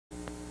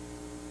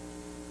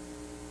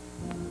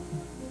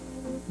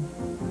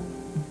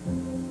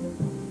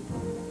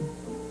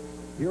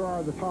Here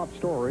are the top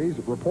stories.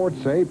 Reports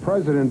say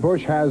President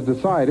Bush has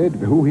decided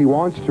who he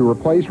wants to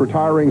replace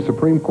retiring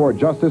Supreme Court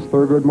Justice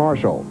Thurgood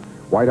Marshall.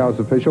 White House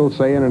officials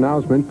say an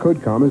announcement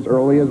could come as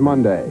early as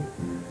Monday.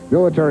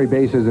 Military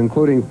bases,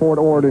 including Fort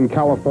Ord in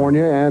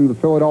California and the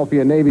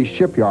Philadelphia Navy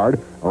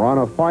shipyard, are on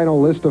a final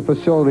list of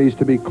facilities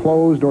to be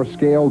closed or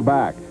scaled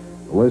back.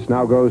 The list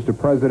now goes to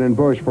President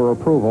Bush for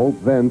approval,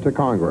 then to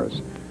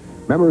Congress.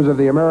 Members of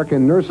the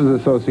American Nurses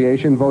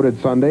Association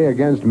voted Sunday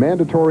against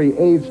mandatory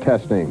AIDS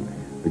testing.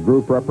 The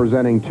group,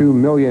 representing 2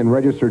 million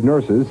registered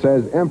nurses,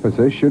 says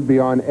emphasis should be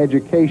on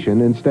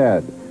education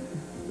instead.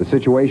 The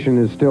situation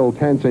is still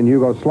tense in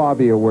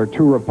Yugoslavia, where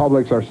 2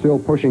 republics are still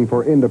pushing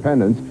for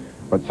independence.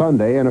 But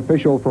Sunday, an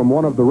official from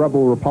one of the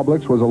rebel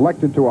republics was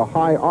elected to a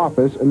high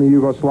office in the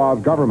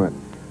Yugoslav government,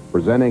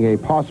 presenting a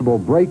possible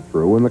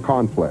breakthrough in the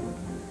conflict.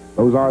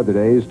 Those are the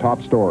day's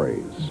top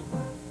stories.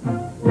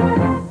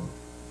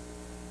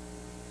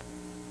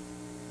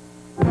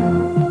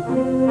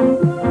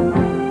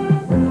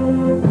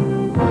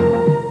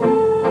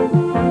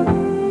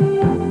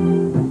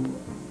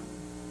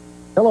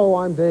 Hello,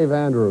 I'm Dave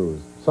Andrews.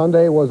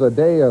 Sunday was a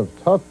day of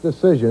tough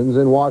decisions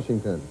in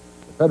Washington.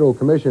 The Federal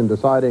Commission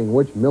deciding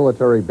which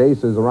military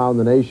bases around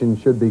the nation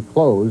should be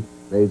closed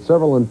made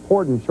several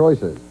important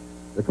choices.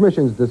 The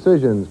Commission's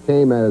decisions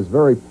came as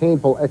very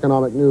painful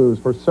economic news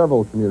for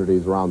several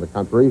communities around the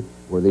country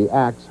where the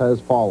axe has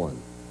fallen.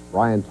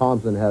 Brian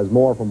Thompson has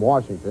more from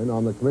Washington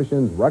on the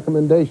Commission's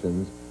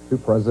recommendations to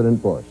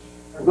President Bush.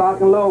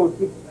 Lock and load.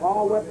 Keep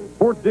all weapons.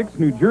 Fort Dix,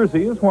 New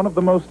Jersey is one of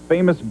the most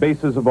famous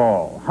bases of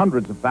all.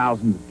 Hundreds of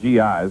thousands of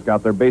GIs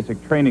got their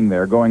basic training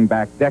there going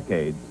back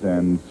decades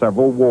and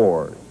several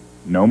wars.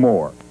 No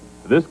more.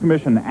 This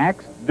commission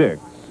axed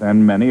Dix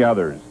and many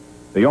others.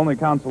 The only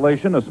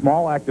consolation, a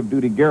small active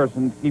duty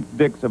garrison to keep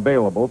Dix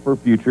available for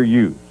future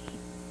use.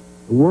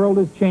 The world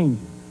is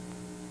changing.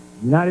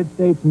 The United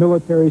States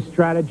military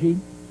strategy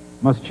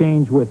must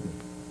change with it.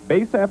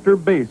 Base after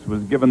base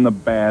was given the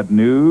bad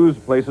news.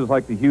 Places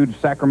like the huge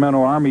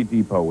Sacramento Army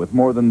Depot with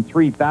more than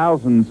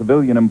 3,000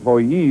 civilian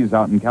employees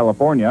out in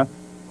California,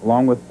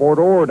 along with Fort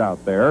Ord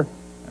out there,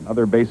 and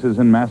other bases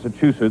in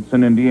Massachusetts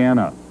and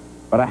Indiana.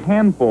 But a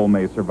handful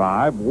may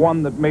survive.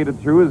 One that made it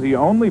through is the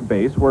only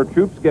base where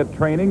troops get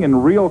training in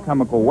real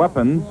chemical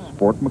weapons,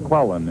 Fort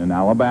McClellan in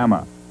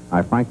Alabama.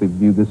 I frankly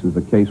view this as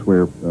a case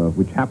where,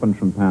 which happens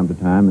from time to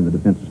time in the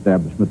defense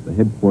establishment, the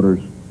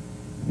headquarters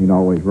ain't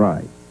always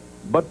right.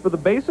 But for the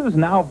bases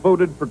now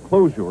voted for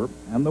closure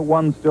and the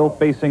ones still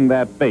facing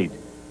that fate,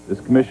 this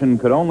commission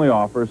could only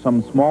offer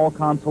some small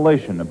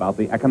consolation about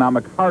the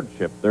economic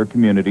hardship their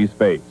communities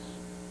face.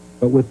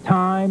 But with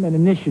time and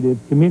initiative,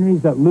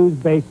 communities that lose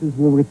bases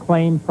will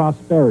reclaim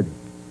prosperity.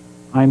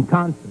 I'm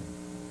confident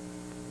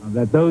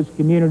that those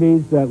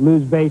communities that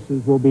lose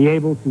bases will be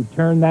able to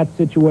turn that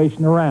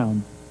situation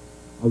around,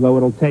 although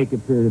it'll take a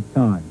period of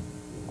time.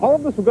 All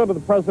of this will go to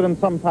the president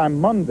sometime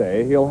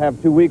Monday. He'll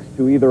have 2 weeks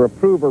to either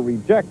approve or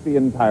reject the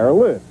entire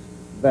list.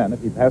 Then,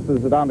 if he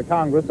passes it on to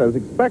Congress as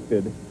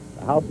expected,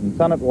 the House and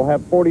Senate will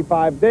have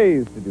 45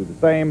 days to do the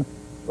same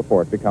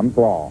before it becomes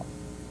law.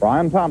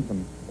 Brian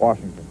Thompson,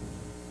 Washington.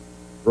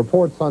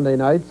 Reports Sunday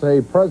night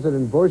say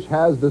President Bush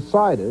has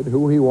decided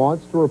who he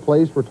wants to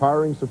replace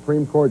retiring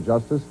Supreme Court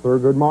Justice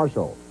Thurgood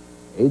Marshall.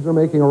 Aides are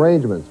making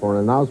arrangements for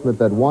an announcement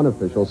that one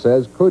official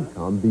says could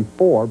come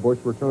before Bush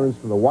returns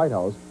to the White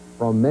House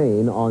from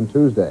Maine on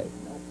Tuesday.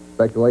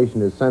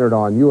 Speculation is centered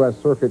on U.S.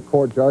 Circuit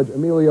Court Judge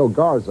Emilio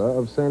Garza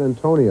of San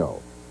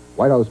Antonio.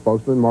 White House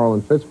spokesman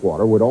Marlin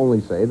Fitzwater would only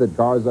say that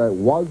Garza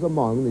was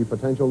among the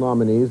potential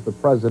nominees the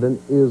president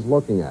is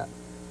looking at.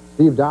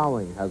 Steve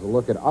Dowling has a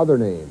look at other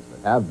names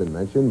that have been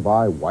mentioned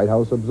by White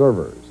House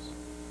observers.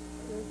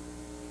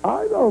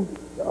 I don't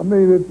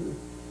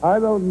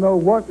know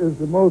what is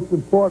the most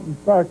important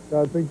factor.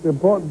 I think the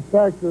important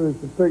factor is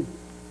to pick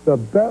the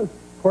best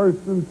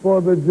person for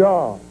the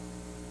job,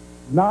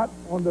 not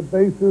on the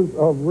basis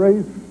of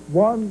race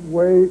one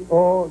way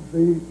or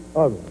the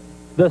other.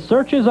 The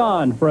search is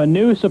on for a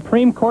new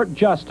Supreme Court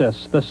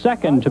justice, the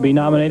second to be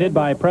nominated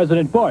by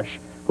President Bush,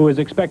 who is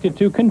expected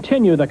to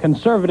continue the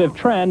conservative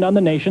trend on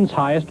the nation's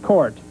highest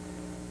court.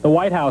 The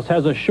White House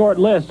has a short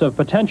list of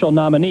potential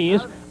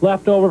nominees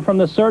left over from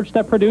the search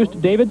that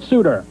produced David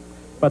Souter,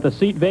 but the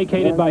seat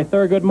vacated by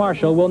Thurgood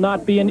Marshall will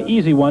not be an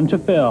easy one to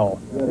fill.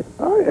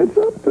 It's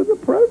up to the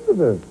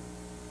president.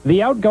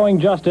 The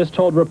outgoing justice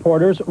told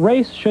reporters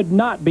race should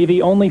not be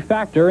the only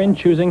factor in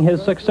choosing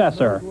his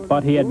successor,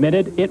 but he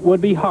admitted it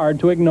would be hard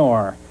to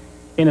ignore.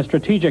 In a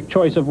strategic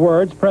choice of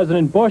words,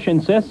 President Bush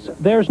insists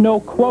there's no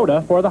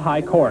quota for the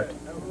high court.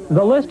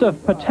 The list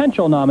of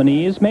potential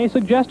nominees may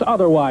suggest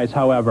otherwise,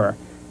 however.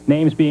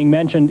 Names being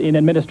mentioned in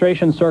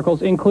administration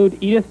circles include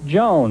Edith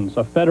Jones,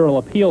 a federal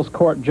appeals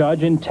court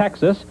judge in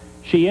Texas.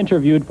 She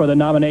interviewed for the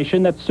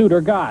nomination that Souter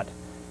got.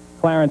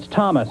 Clarence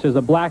Thomas is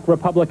a black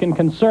Republican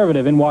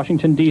conservative in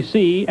Washington,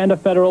 D.C., and a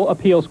federal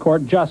appeals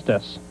court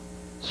justice.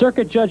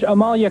 Circuit Judge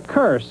Amalia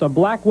Kearse, a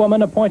black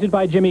woman appointed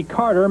by Jimmy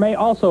Carter, may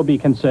also be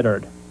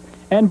considered.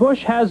 And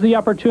Bush has the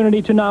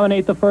opportunity to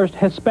nominate the first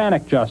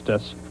Hispanic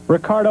justice,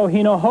 Ricardo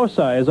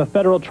Hinojosa is a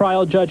federal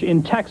trial judge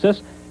in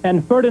Texas,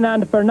 and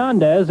Ferdinand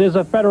Fernandez is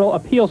a federal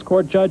appeals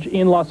court judge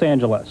in Los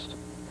Angeles.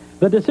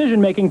 The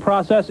decision-making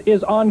process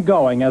is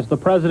ongoing as the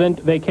president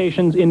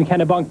vacations in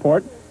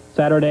Kennebunkport.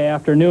 Saturday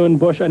afternoon,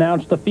 Bush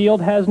announced the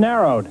field has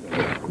narrowed.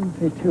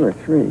 Say 2 or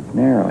 3. It's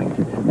narrowing.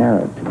 It's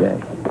narrowed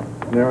today.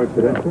 Narrowed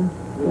today?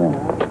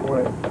 Yeah.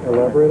 Want to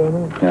elaborate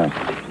on that?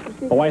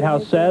 Yeah. The White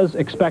House says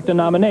expect a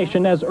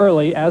nomination as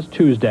early as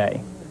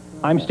Tuesday.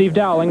 I'm Steve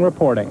Dowling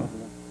reporting.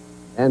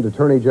 And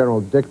Attorney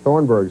General Dick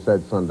Thornburgh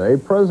said Sunday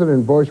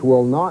President Bush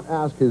will not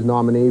ask his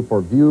nominee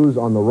for views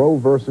on the Roe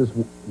versus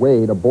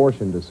Wade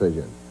abortion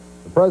decision.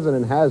 The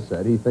president has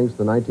said he thinks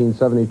the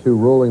 1972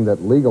 ruling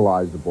that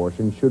legalized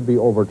abortion should be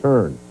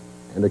overturned,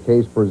 and a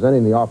case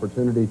presenting the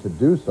opportunity to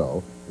do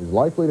so is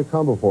likely to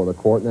come before the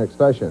court next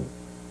session.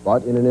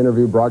 But in an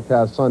interview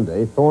broadcast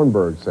Sunday,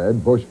 Thornburgh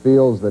said Bush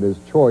feels that his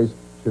choice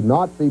should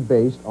not be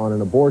based on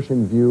an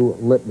abortion view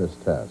litmus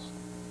test.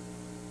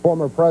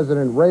 Former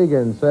President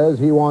Reagan says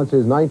he wants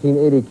his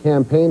 1980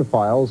 campaign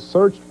files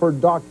searched for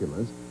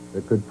documents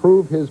that could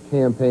prove his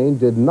campaign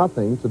did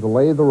nothing to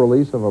delay the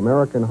release of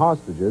American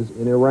hostages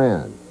in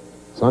Iran.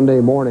 Sunday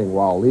morning,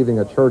 while leaving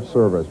a church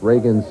service,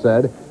 Reagan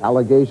said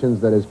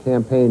allegations that his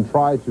campaign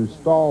tried to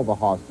stall the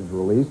hostage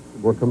release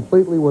were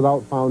completely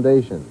without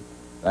foundation.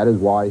 That is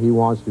why he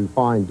wants to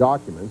find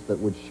documents that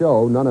would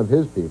show none of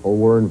his people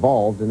were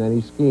involved in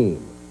any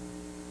scheme.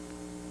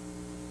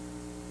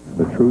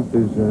 The truth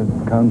is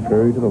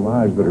contrary to the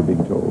lies that are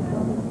being told.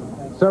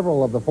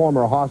 Several of the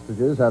former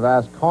hostages have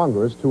asked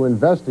Congress to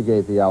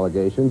investigate the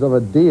allegations of a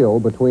deal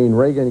between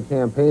Reagan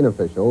campaign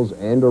officials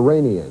and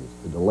Iranians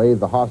to delay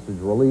the hostage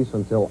release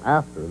until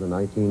after the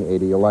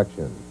 1980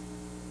 election.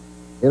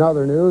 In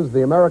other news,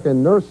 the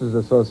American Nurses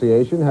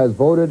Association has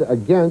voted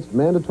against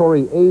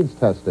mandatory AIDS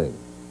testing.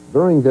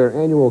 During their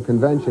annual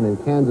convention in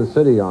Kansas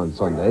City on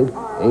Sunday,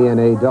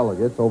 ANA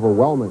delegates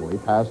overwhelmingly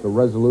passed a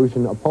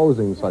resolution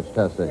opposing such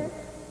testing.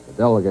 The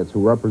delegates,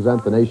 who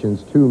represent the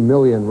nation's 2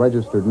 million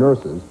registered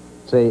nurses,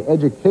 say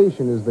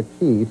education is the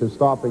key to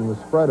stopping the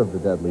spread of the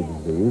deadly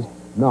disease,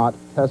 not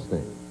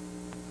testing.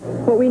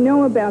 What we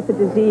know about the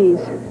disease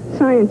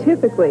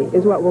scientifically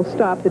is what will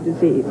stop the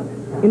disease.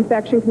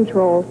 Infection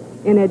control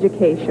and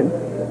education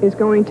is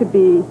going to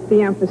be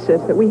the emphasis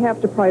that we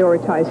have to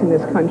prioritize in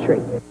this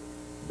country.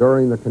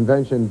 During the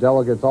convention,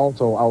 delegates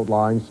also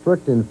outlined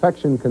strict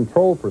infection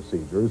control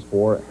procedures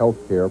for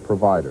healthcare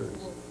providers.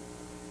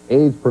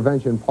 AIDS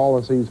prevention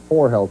policies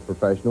for health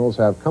professionals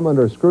have come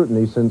under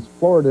scrutiny since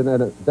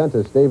Florida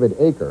dentist David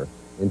Aker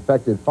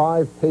infected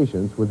 5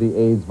 patients with the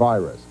AIDS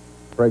virus.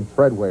 Craig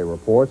Treadway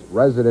reports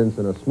residents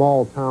in a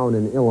small town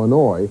in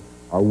Illinois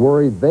are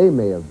worried they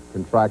may have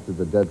contracted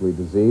the deadly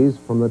disease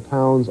from the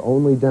town's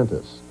only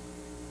dentist.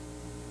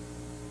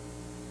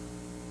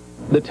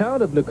 The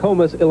town of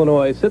Nokomis,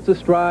 Illinois, sits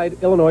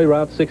astride Illinois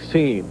Route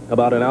 16,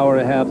 about an hour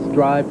and a half's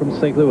drive from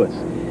St. Louis.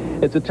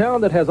 It's a town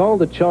that has all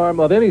the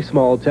charm of any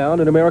small town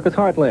in America's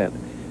heartland.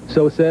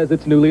 So says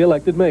its newly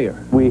elected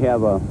mayor. We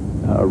have a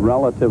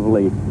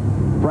relatively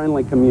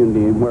friendly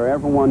community where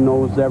everyone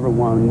knows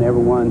everyone, and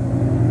everyone,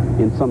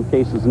 in some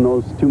cases,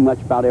 knows too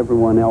much about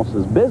everyone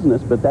else's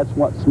business, but that's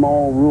what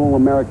small rural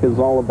America is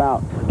all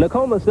about.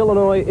 Nokomis,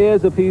 Illinois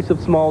is a piece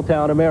of small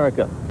town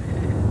America.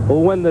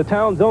 Well, when the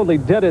town's only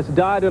dentist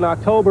died in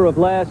October of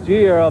last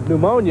year of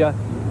pneumonia,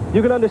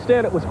 you can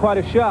understand it was quite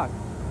a shock.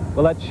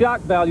 Well, that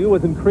shock value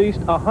was increased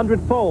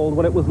 100-fold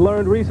when it was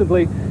learned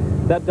recently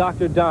that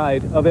doctor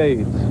died of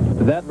AIDS.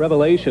 That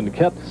revelation,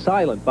 kept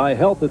silent by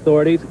health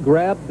authorities,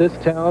 grabbed this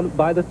town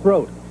by the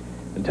throat.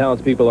 And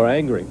townspeople are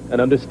angry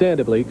and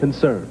understandably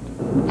concerned.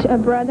 A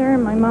brother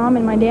and my mom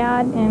and my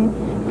dad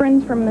and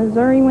friends from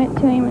Missouri went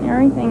to him and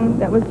everything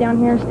that was down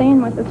here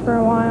staying with us for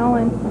a while,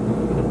 and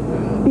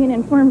being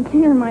informed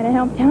sooner might have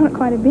helped out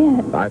quite a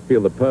bit. I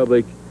feel the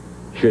public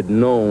should have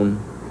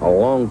known a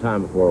long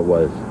time before it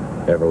was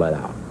ever let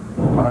out.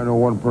 I know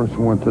one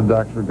person went to the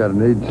doctor, got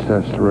an AIDS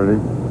test already.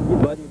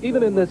 But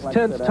even in this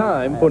tense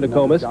time for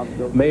Nokomis,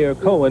 Mayor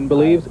Cohen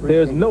believes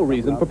there's no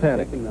reason for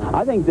panic.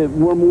 I think that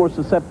we're more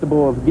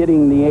susceptible of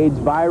getting the AIDS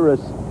virus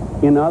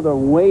in other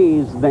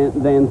ways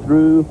than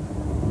through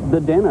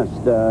the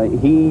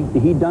dentist.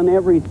 He done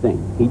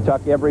everything. He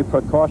took every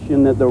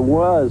precaution that there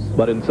was.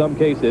 But in some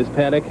cases,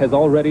 panic has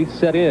already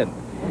set in,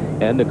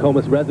 and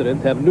Nokomis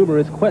residents have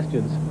numerous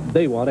questions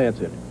they want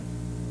answered.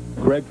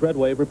 Greg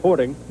Treadway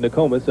reporting,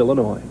 Nokomis,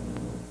 Illinois.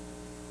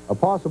 A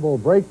possible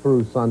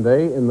breakthrough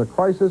Sunday in the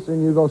crisis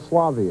in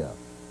Yugoslavia.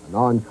 A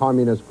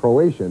non-communist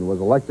Croatian was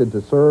elected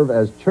to serve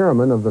as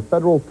chairman of the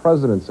federal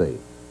presidency.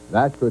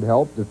 That could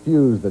help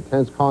diffuse the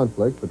tense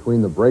conflict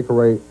between the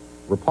breakaway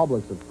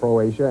republics of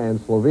Croatia and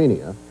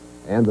Slovenia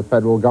and the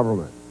federal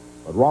government.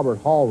 But Robert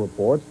Hall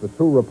reports the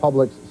two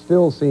republics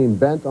still seem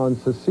bent on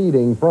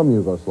seceding from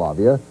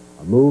Yugoslavia,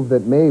 a move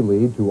that may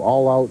lead to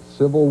all-out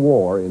civil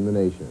war in the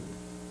nation.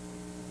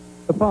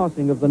 The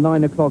passing of the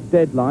 9 o'clock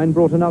deadline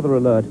brought another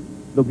alert.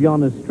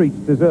 Ljubljana's streets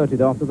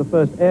deserted after the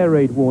first air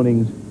raid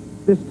warnings.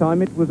 This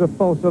time it was a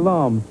false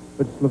alarm.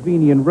 but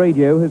Slovenian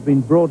radio has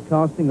been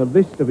broadcasting a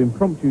list of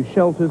impromptu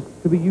shelters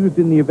to be used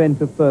in the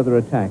event of further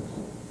attacks.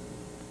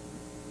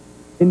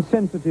 In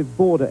sensitive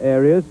border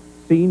areas,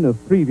 scene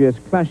of previous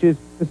clashes,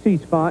 the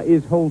ceasefire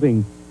is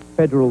holding.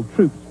 Federal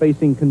troops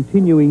facing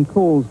continuing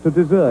calls to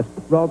desert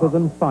rather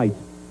than fight.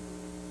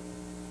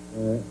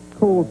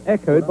 Calls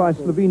echoed by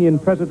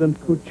Slovenian President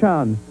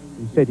Kučan,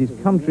 who said his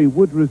country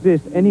would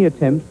resist any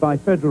attempt by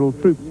federal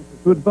troops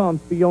to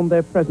advance beyond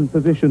their present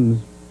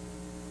positions.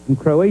 In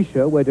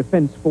Croatia, where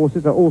defense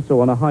forces are also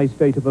on a high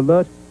state of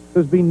alert,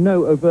 there's been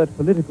no overt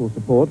political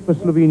support for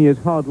Slovenia's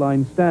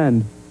hardline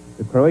stand.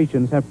 The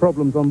Croatians have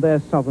problems on their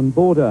southern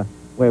border,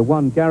 where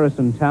one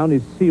garrison town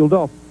is sealed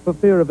off for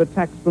fear of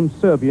attacks from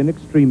Serbian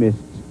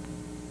extremists.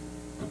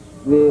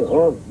 We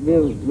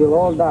will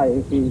all die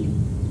if we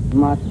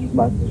must,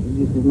 but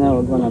this is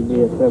never going to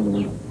be a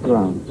Serbian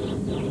ground.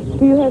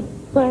 Do you have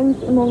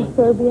friends among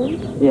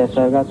Serbians? Yes,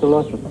 I've got a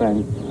lot of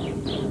friends.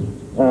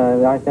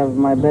 I have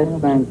my best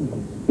friend.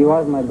 He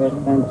was my best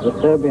friend,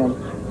 a Serbian,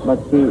 but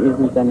he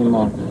isn't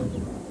anymore.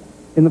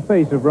 In the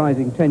face of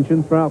rising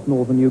tension throughout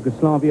northern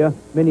Yugoslavia,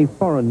 many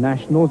foreign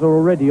nationals are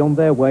already on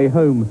their way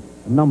home.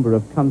 A number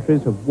of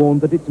countries have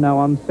warned that it's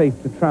now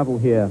unsafe to travel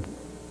here.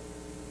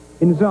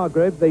 In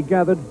Zagreb, they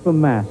gathered for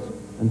Mass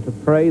and to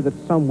pray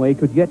that some way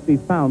could yet be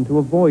found to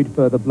avoid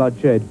further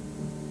bloodshed.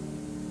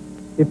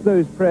 If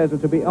those prayers are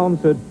to be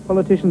answered,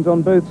 politicians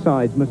on both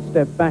sides must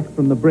step back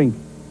from the brink.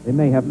 They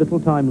may have little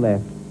time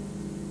left.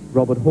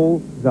 Robert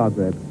Hall,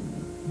 Zagreb.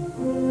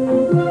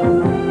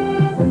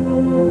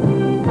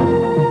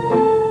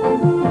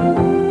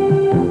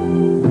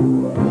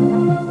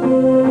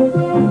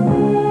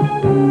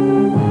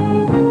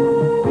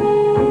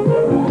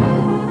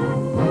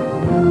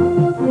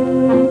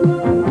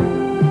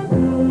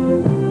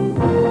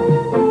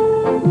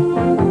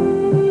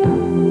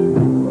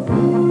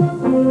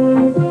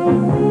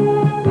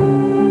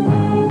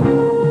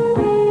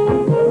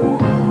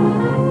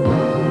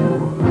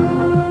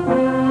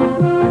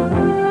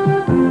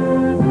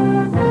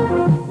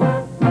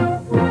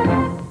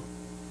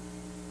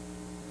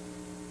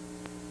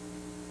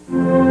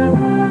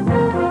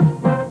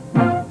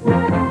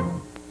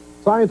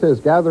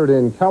 Scientists gathered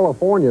in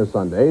California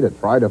Sunday to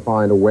try to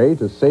find a way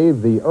to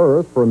save the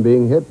Earth from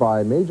being hit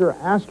by major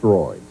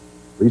asteroids.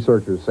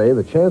 Researchers say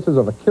the chances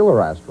of a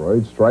killer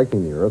asteroid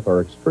striking the Earth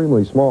are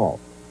extremely small.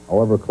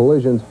 However,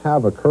 collisions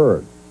have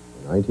occurred.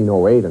 In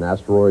 1908, an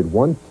asteroid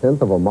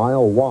 1/10 of a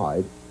mile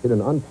wide hit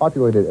an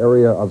unpopulated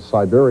area of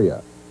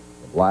Siberia.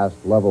 The blast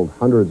leveled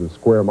hundreds of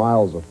square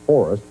miles of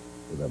forest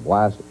with a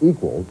blast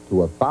equal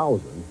to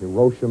 1,000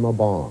 Hiroshima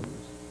bombs.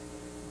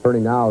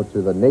 Turning now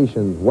to the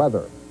nation's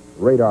weather.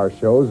 Radar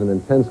shows an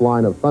intense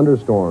line of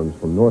thunderstorms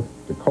from North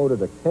Dakota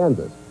to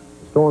Kansas.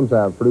 The storms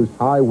have produced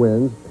high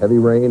winds, heavy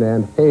rain,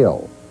 and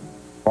hail.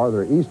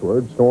 Farther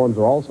eastward, storms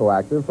are also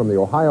active from the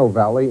Ohio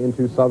Valley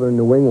into southern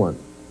New England.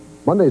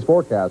 Monday's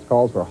forecast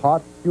calls for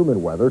hot, humid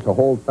weather to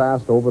hold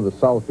fast over the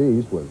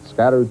southeast with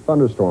scattered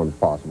thunderstorms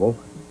possible.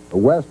 The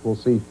west will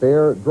see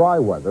fair, dry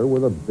weather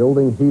with a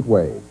building heat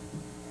wave.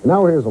 And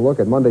now here's a look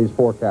at Monday's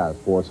forecast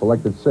for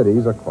selected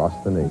cities across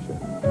the nation.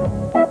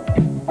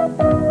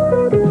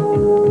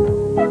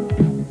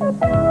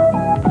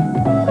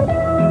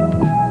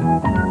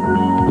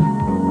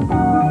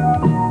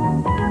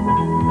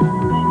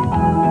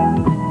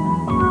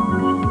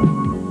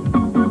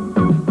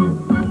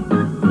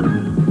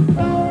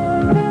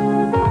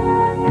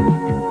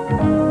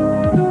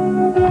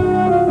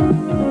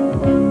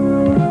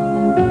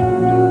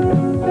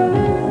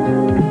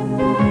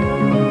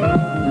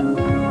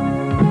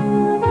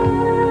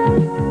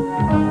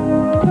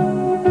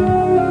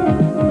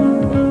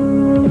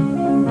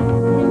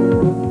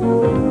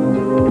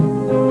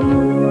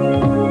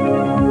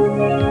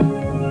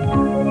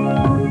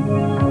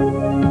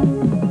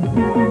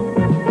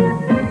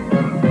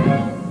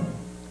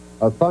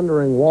 A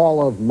thundering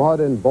wall of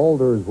mud and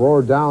boulders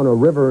roared down a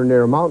river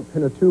near Mount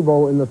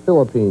Pinatubo in the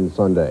Philippines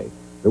Sunday.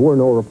 There were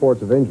no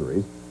reports of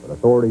injuries, but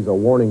authorities are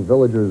warning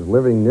villagers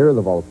living near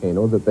the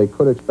volcano that they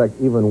could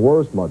expect even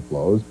worse mud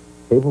flows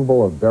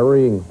capable of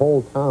burying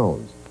whole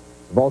towns.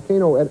 The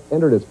volcano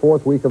entered its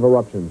fourth week of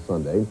eruption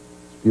Sunday,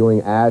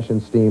 spewing ash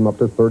and steam up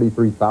to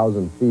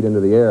 33,000 feet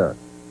into the air.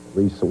 At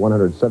least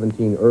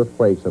 117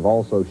 earthquakes have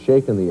also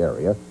shaken the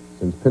area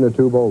since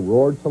Pinatubo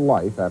roared to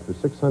life after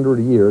 600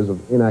 years of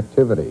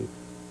inactivity.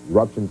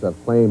 Eruptions have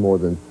claimed more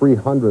than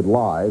 300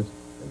 lives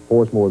and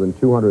forced more than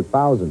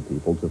 200,000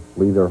 people to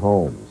flee their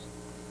homes.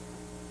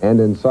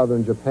 And in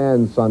southern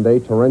Japan Sunday,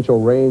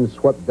 torrential rain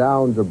swept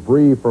down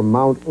debris from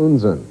Mount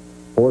Unzen,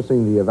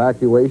 forcing the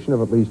evacuation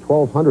of at least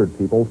 1,200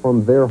 people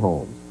from their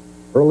homes.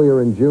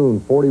 Earlier in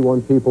June,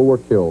 41 people were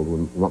killed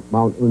when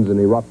Mount Unzen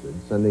erupted,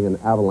 sending an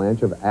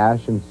avalanche of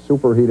ash and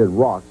superheated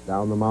rocks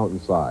down the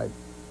mountainside.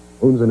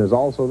 Unzen is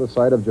also the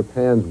site of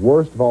Japan's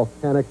worst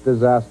volcanic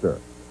disaster.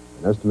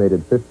 An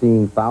estimated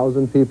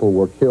 15,000 people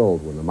were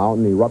killed when the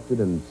mountain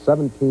erupted in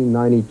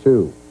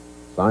 1792.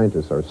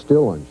 Scientists are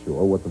still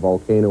unsure what the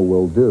volcano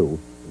will do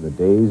in the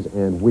days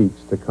and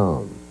weeks to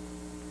come.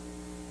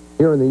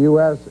 Here in the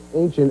U.S.,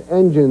 ancient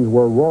engines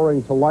were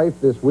roaring to life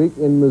this week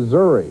in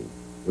Missouri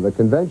with a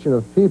convention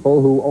of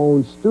people who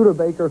own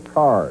Studebaker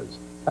cars.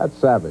 Pat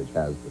Savage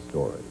has the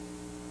story.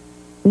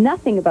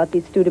 Nothing about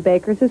these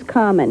Studebakers is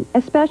common,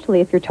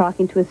 especially if you're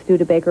talking to a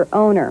Studebaker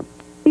owner.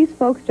 These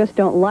folks just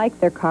don't like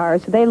their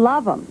cars. They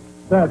love them.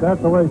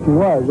 That's the way she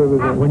was. It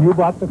was when you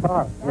bought the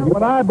car.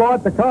 When I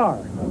bought the car.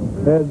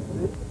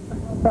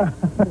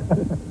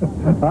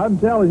 I'm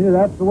telling you,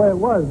 that's the way it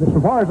was.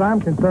 As far as I'm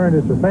concerned,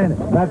 it's a finish.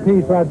 That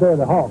piece right there,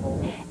 the Hawk.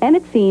 And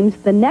it seems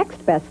the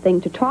next best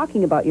thing to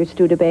talking about your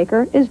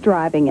Studebaker is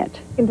driving it.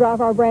 You can drive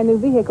our brand new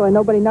vehicle and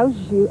nobody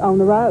notices you on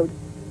the road.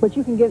 But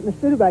you can get in the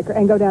Studebaker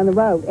and go down the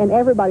road, and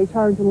everybody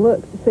turns and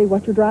looks to see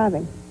what you're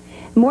driving.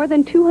 More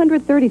than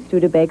 230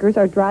 Studebakers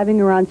are driving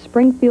around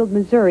Springfield,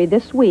 Missouri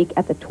this week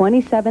at the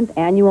 27th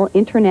Annual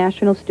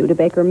International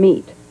Studebaker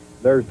Meet.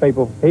 There's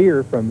people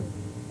here from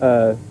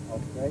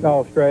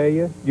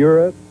Australia,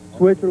 Europe,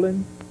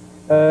 Switzerland.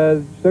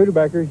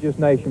 Studebaker is just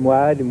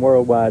nationwide and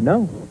worldwide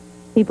known.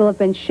 People have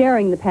been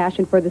sharing the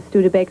passion for the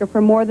Studebaker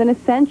for more than a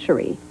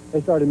century.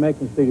 They started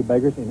making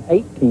Studebakers in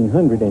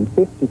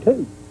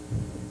 1852,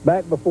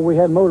 back before we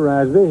had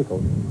motorized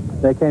vehicles.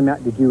 They came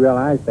out. Did you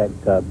realize that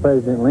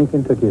President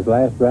Lincoln took his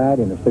last ride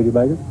in a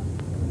Studebaker?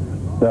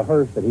 The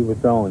hearse that he was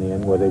thrown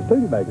in was a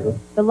Studebaker.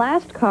 The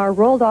last car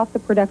rolled off the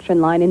production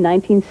line in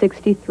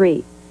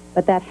 1963,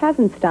 but that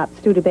hasn't stopped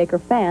Studebaker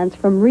fans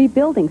from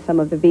rebuilding some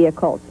of the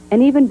vehicles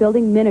and even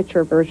building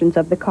miniature versions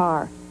of the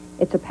car.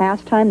 It's a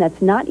pastime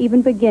that's not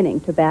even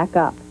beginning to back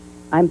up.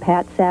 I'm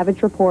Pat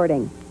Savage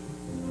reporting.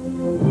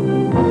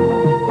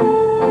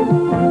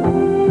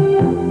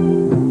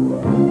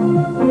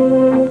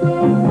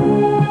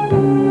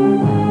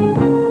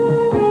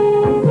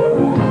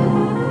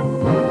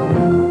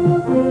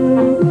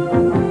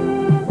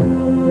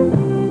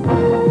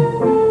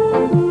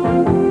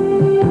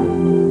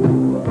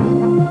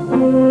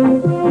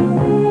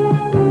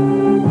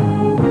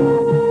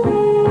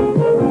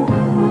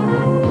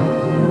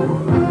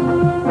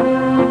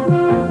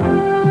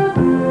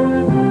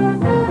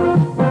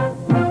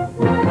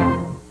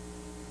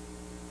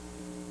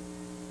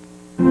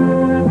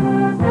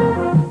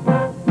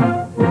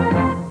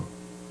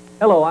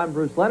 Hello, I'm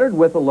Bruce Leonard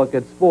with a look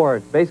at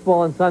sports. Baseball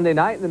on Sunday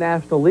night in the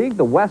National League,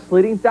 the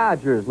West-leading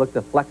Dodgers look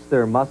to flex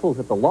their muscles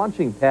at the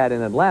launching pad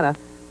in Atlanta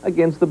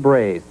against the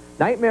Braves.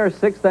 Nightmare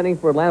sixth inning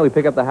for Atlanta. We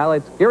pick up the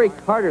highlights. Gary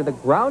Carter, the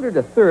grounder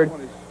to third.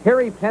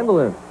 Harry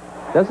Pendleton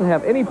doesn't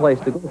have any place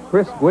to go.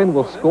 Chris Gwynn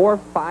will score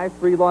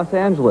 5-3 Los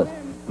Angeles.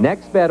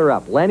 Next batter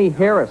up, Lenny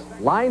Harris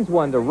lines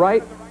one to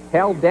right.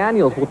 Hal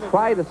Daniels will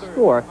try to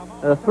score.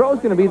 Now, the throw's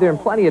going to be there in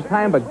plenty of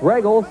time, but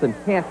Greg Olson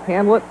can't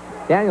handle it.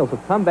 Daniels will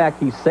come back.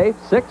 He's safe,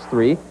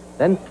 6-3.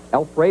 Then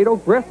Alfredo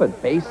Griffin,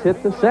 base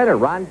hit to center.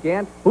 Ron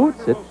Gant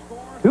boots it.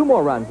 2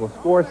 more runs will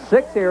score.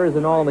 6 errors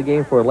in all in the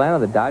game for Atlanta.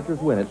 The Dodgers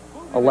win it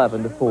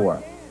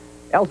 11-4.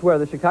 Elsewhere,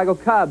 the Chicago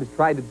Cubs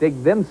tried to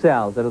dig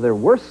themselves out of their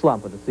worst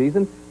slump of the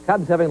season.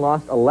 Cubs, having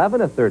lost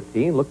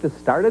 11-13, look to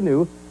start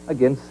anew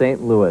against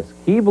St. Louis.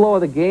 Key blow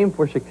of the game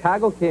for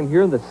Chicago came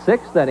here in the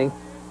 6th inning.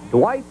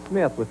 Dwight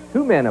Smith with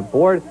 2 men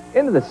aboard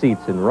into the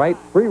seats in right.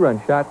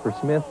 3-run shot for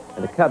Smith,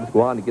 and the Cubs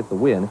go on to get the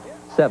win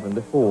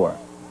 7-4.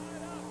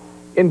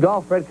 In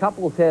golf, Fred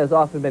Couples has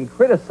often been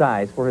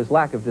criticized for his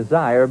lack of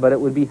desire, but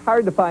it would be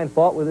hard to find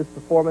fault with his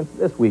performance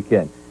this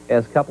weekend,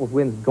 as Couples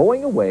wins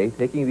going away,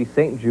 taking the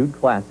St. Jude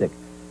Classic.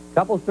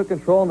 Couples took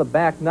control in the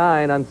back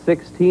 9 on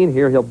 16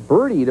 here. He'll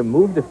birdie to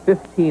move to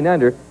 15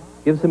 under,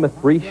 gives him a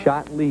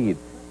 3-shot lead.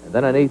 And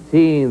then on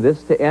 18,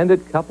 this to end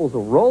it, Couples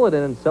will roll it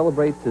in and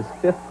celebrates his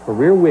 5th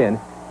career win,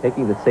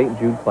 taking the St.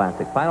 Jude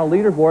Classic. Final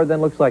leaderboard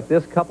then looks like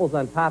this. Couples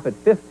on top at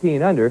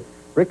 15 under.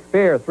 Rick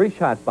Fair 3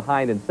 shots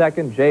behind in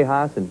second. Jay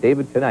Haas and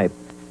David Knipe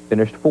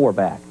finished 4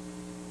 back.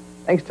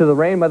 Thanks to the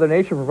rain Mother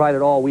Nature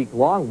provided all week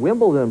long,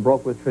 Wimbledon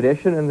broke with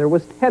tradition, and there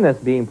was tennis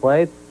being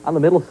played on the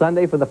middle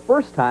Sunday for the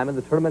first time in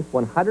the tournament's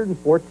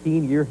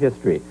 114-year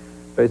history.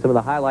 Show you some of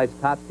the highlights.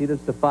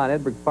 Top-seeded Stefan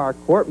Edberg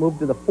Farcourt moved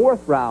to the 4th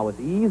round with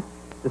ease,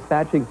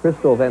 dispatching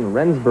Crystal van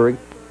Rensburg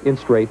in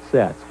straight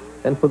sets.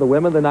 Then for the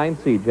women, the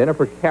 9th seed,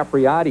 Jennifer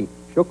Capriati.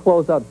 She'll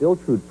close out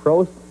Biltrude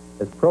Prost,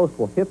 as Prost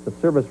will hit the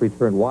service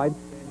return wide.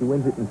 He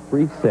wins it in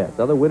 3 sets.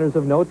 Other winners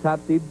of note,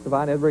 top seed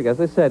Stefan Edberg,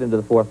 as I said, into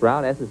the 4th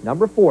round, as is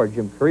number 4,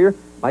 Jim Courier.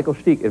 Michael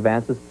Stieck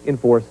advances in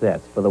 4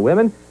 sets. For the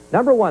women,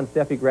 number 1,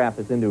 Steffi Graf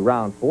is into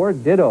round 4.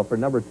 Ditto for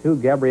number 2,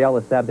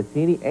 Gabriela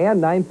Sabatini,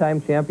 and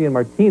 9-time champion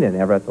Martina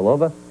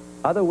Navratilova.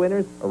 Other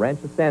winners,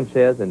 Arantxa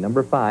Sanchez, and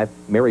number 5,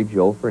 Mary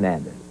Jo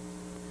Fernandez.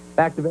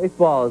 Back to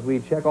baseball as we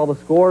check all the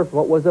scores from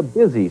what was a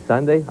busy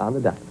Sunday on the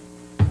diamond.